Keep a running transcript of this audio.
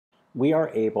we are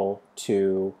able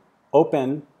to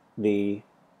open the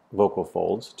vocal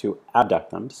folds, to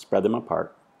abduct them, to spread them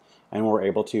apart, and we're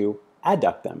able to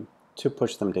adduct them, to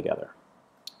push them together.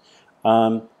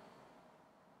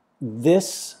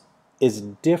 This is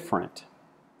different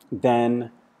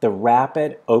than the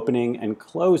rapid opening and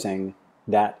closing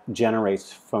that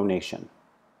generates phonation.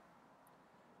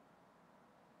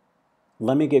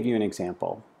 Let me give you an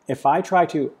example. If I try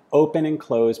to open and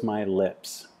close my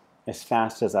lips as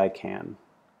fast as I can,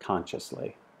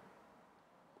 consciously,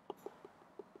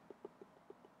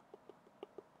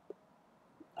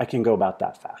 I can go about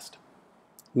that fast.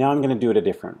 Now I'm going to do it a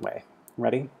different way.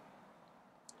 Ready?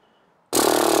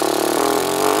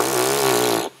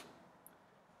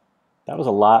 That was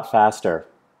a lot faster.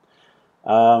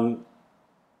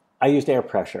 I used air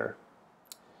pressure.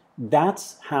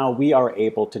 That's how we are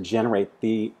able to generate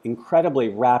the incredibly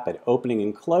rapid opening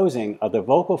and closing of the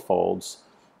vocal folds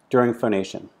during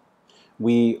phonation.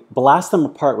 We blast them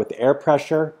apart with air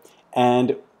pressure,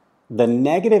 and the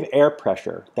negative air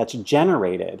pressure that's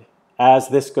generated as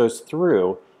this goes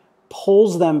through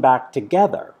pulls them back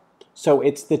together. So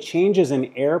it's the changes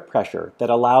in air pressure that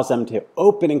allows them to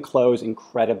open and close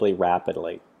incredibly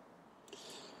rapidly.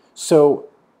 So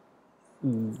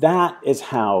that is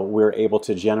how we're able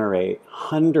to generate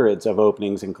hundreds of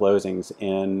openings and closings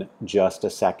in just a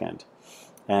second.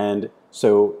 And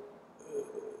so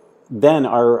then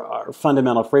our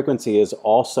fundamental frequency is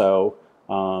also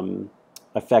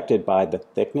affected by the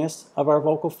thickness of our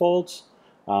vocal folds,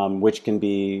 which can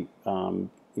be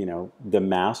the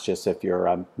mass, just if you're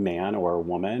a man or a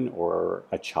woman or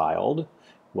a child,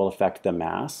 will affect the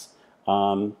mass.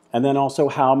 And then also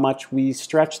how much we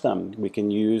stretch them. We can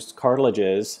use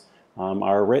cartilages,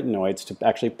 our arytenoids, to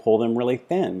actually pull them really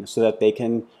thin so that they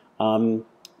can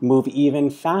move even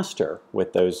faster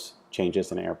with those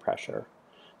changes in air pressure.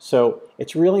 So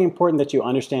it's really important that you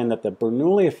understand that the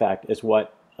Bernoulli effect is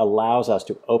what allows us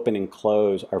to open and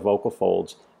close our vocal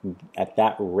folds at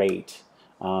that rate.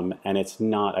 And it's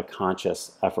not a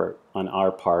conscious effort on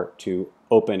our part to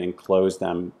open and close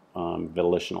them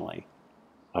volitionally.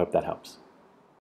 I hope that helps.